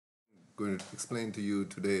going to explain to you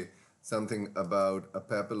today something about a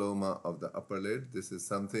papilloma of the upper lid. This is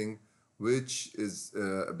something which is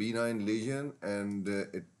a benign lesion, and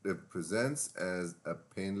it presents as a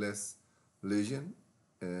painless lesion.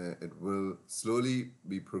 It will slowly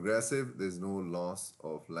be progressive. There's no loss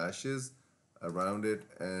of lashes around it,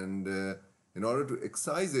 and in order to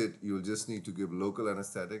excise it, you'll just need to give local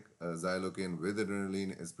anesthetic. Xylocaine with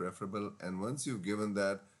adrenaline is preferable, and once you've given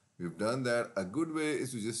that, we've done that. A good way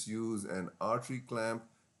is to just use an artery clamp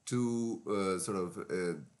to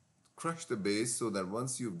crush the base, so that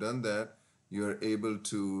once you've done that, you're able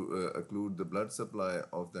to occlude the blood supply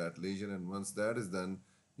of that lesion. And once that is done,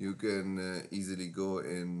 you can easily go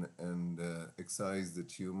in and excise the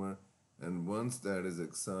tumor. And once that is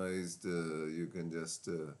excised, you can just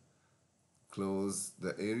close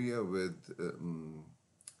the area with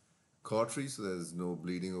cautery, so there's no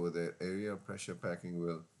bleeding over that area. Pressure packing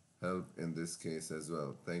will help in this case as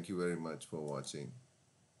well. Thank you very much for watching.